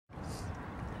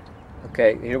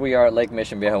Okay, here we are at Lake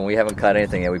Mission Viejo, and we haven't caught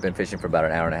anything yet. We've been fishing for about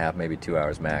an hour and a half, maybe 2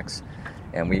 hours max.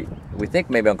 And we think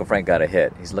maybe Uncle Frank got a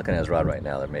hit. He's looking at his rod right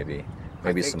now. There may be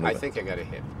some movement. I think I got a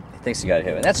hit. He thinks he got a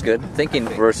hit, and that's good. Thinking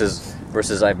versus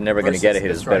I'm never going to get a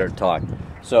hit is better talk.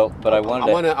 So, but I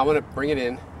wanted I want to bring it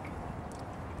in.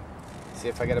 See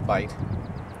if I get a bite.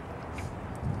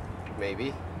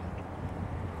 Maybe.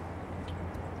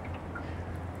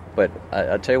 But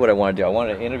I'll tell you what I want to do. I want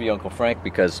to interview Uncle Frank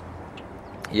because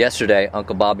yesterday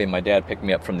Uncle Bobby and my dad picked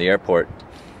me up from the airport,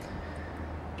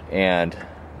 and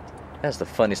that's the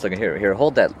funniest looking. Here,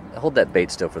 hold that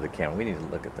bait still for the camera. We need to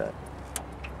look at that.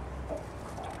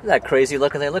 Isn't that crazy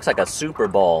looking thing? It looks like a super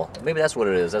ball. Maybe that's what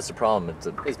it is. That's the problem. It's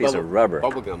a piece of rubber.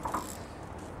 Bubble gum.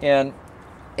 And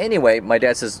anyway, my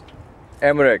dad says,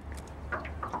 Emmerich,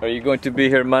 are you going to be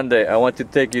here Monday? I want to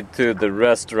take you to the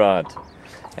restaurant.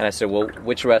 And I said, well,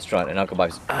 which restaurant? And Uncle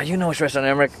Bobby says, you know which restaurant,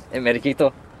 Emmerich? In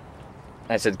Mariquito?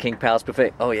 I said, King Palace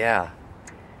Buffet. Oh, yeah.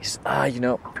 He says,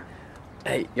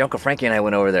 hey, your Uncle Frankie and I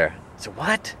went over there. I said,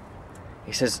 what?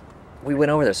 He says, we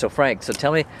went over there. So, Frank,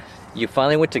 tell me, you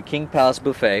finally went to King Palace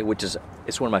Buffet, which is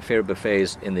one of my favorite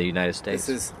buffets in the United States.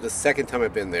 This is the second time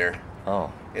I've been there.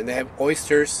 Oh. And they have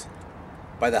oysters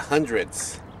by the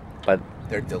hundreds. But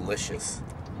they're delicious.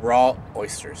 Raw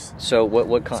oysters. So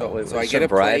what kind? So I get a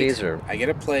varieties plate, or? I get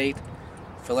a plate,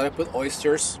 fill it up with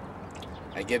oysters.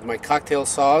 I get my cocktail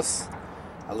sauce,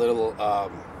 a little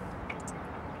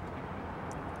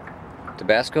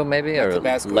Tabasco maybe, or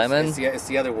Tabasco. Lemon? It's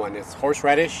the other one. It's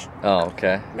horseradish. Oh,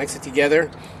 okay. Mix it together,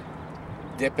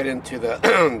 dip it into the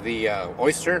the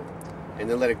oyster, and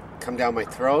then let it come down my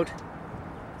throat.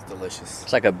 It's delicious.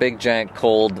 It's like a big giant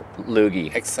cold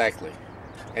loogie. Exactly,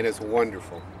 and it's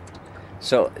wonderful.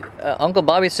 So, Uncle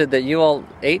Bobby said that you all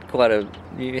ate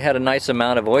you had a nice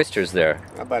amount of oysters there.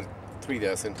 About 3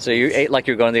 dozen. So you ate like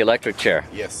you were going to the electric chair.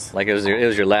 Yes. Like it was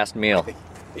your last meal.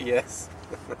 Yes.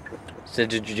 So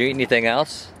did you eat anything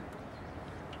else?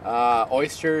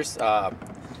 Oysters.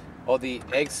 The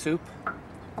egg soup.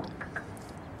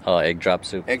 Oh, egg drop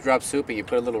soup. Egg drop soup, and you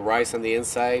put a little rice on the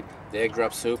inside. The egg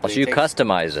drop soup. Oh, so you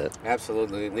customize it.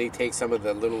 Absolutely. And then you take some of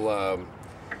the little.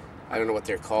 I don't know what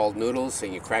they're called, noodles,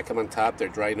 and you crack them on top. They're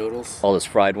dry noodles. All those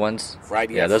fried ones?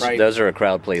 Fried, yeah. Those are a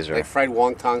crowd pleaser. Like fried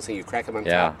wontons, and you crack them on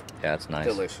top. Yeah, it's nice.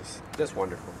 Delicious. Just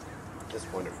wonderful.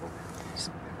 Just wonderful.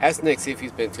 Ask Nick, see if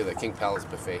he's been to the King Palace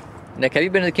Buffet. Nick, have you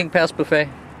been to the King Palace Buffet?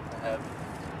 I have.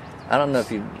 I don't know if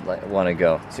you want to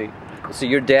go. See,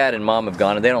 your dad and mom have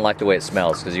gone, and they don't like the way it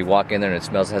smells, because you walk in there and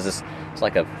it's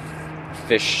like a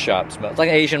fish shop smell. It's like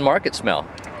an Asian market smell.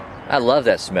 I love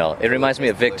that smell. It reminds me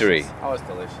of Victory. Oh, it's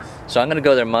delicious. So I'm going to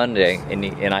go there Monday, and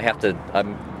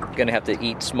I'm going to have to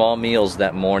eat small meals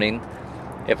that morning.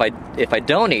 If I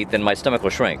don't eat, then my stomach will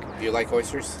shrink. Do you like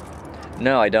oysters?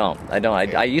 No, I don't.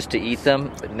 Okay. I used to eat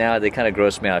them, but now they kind of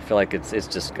gross me out. I feel like it's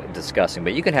just disgusting.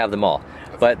 But you can have them all.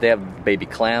 But they have baby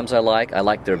clams I like. I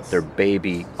like their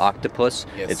baby octopus.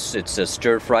 Yes. It's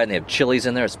stir fried, and they have chilies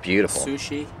in there. It's beautiful.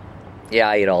 Sushi. Yeah,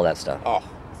 I eat all that stuff. Oh,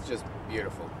 it's just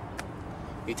beautiful.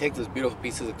 You take those beautiful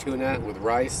pieces of tuna with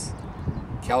rice,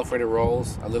 California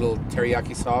rolls, a little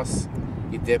teriyaki sauce.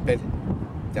 You dip it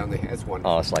down the. It's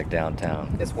wonderful. Oh, it's like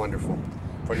downtown. It's wonderful.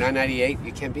 For $9.98,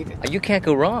 you can't beat it. You can't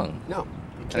go wrong. No.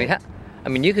 I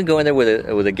mean, you can go in there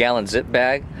with a gallon zip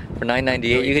bag for $9.98.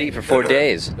 You can eat for 4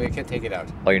 days. No, you can't take it out.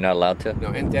 Oh, you're not allowed to? No.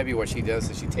 And Debbie, what she does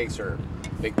is she takes her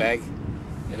big bag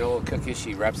and all the cookies.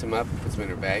 She wraps them up, puts them in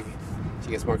her bag.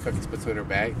 She gets more cookies, puts them in her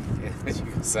bag, and she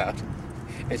goes out.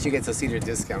 And she gets a senior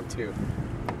discount too.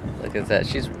 Look at that.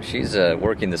 She's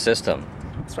working the system.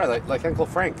 That's right, like Uncle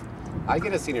Frank. I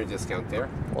get a senior discount there.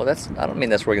 Well, I don't mean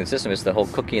that's working the system. It's the whole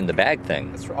cookie in the bag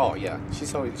thing. That's right. Oh yeah, she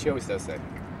always does that.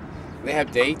 They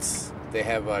have dates. They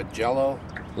have Jello.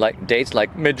 Like dates,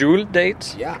 like medjool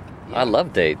dates. Yeah. I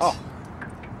love dates. Oh.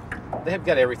 They have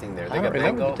got everything there. They I got don't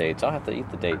remember mango. the dates. I'll have to eat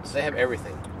the dates. They have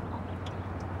everything.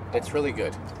 It's really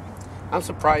good. I'm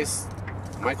surprised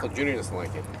Michael Jr. doesn't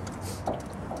like it.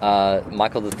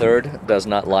 Michael III does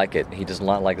not like it. He does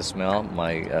not like the smell.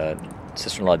 My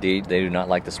sister-in-law Dee, they do not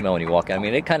like the smell when you walk in. I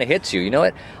mean, it kind of hits you. You know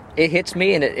what? It hits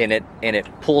me and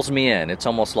it pulls me in. It's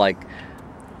almost like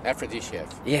aphrodisiac.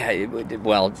 Yeah.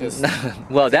 Well, that's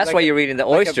like why you're eating the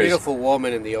oysters. Like a beautiful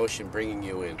woman in the ocean bringing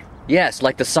you in. Yes,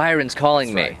 like the sirens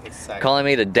calling me. Right, exactly. Calling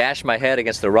me to dash my head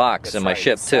against the rocks in my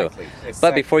ship too. Exactly.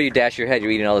 But before you dash your head,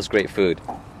 you're eating all this great food.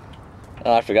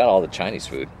 Oh, I forgot all the Chinese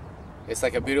food. It's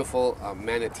like a beautiful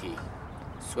manatee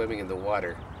swimming in the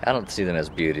water. I don't see them as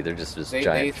beauty. They're just They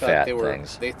giant thought fat they were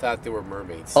things. they thought they were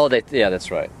mermaids. Oh, yeah,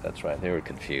 that's right. That's right. They were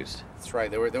confused. That's right.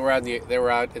 They were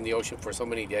out in the ocean for so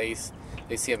many days.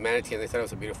 They see a manatee and they thought it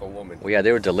was a beautiful woman. Well, yeah,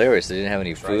 they were delirious. They didn't have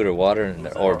any food right. or water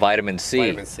or vitamin C.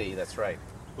 Vitamin C. That's right.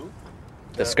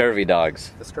 The scurvy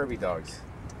dogs. The scurvy dogs.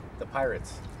 The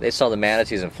pirates. They saw the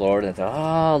manatees in Florida and thought,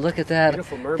 "Oh, look at that!"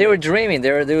 Beautiful mermaid. They were dreaming.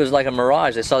 There was like a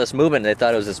mirage. They saw this movement. And they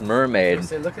thought it was this They mermaid.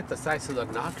 said, look at the size of the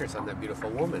knockers on that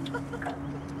beautiful woman.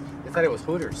 They thought it was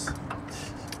Hooters.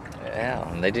 Yeah,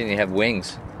 and they didn't even have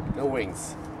wings. No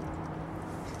wings.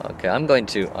 Okay, I'm going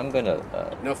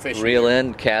to No fish. reel either.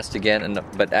 in, cast again,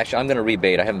 but actually I'm going to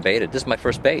rebait. I haven't baited. This is my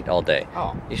first bait all day.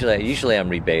 Oh, Usually I'm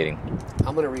rebaiting.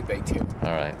 I'm gonna rebait too.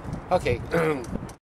 All right. Okay.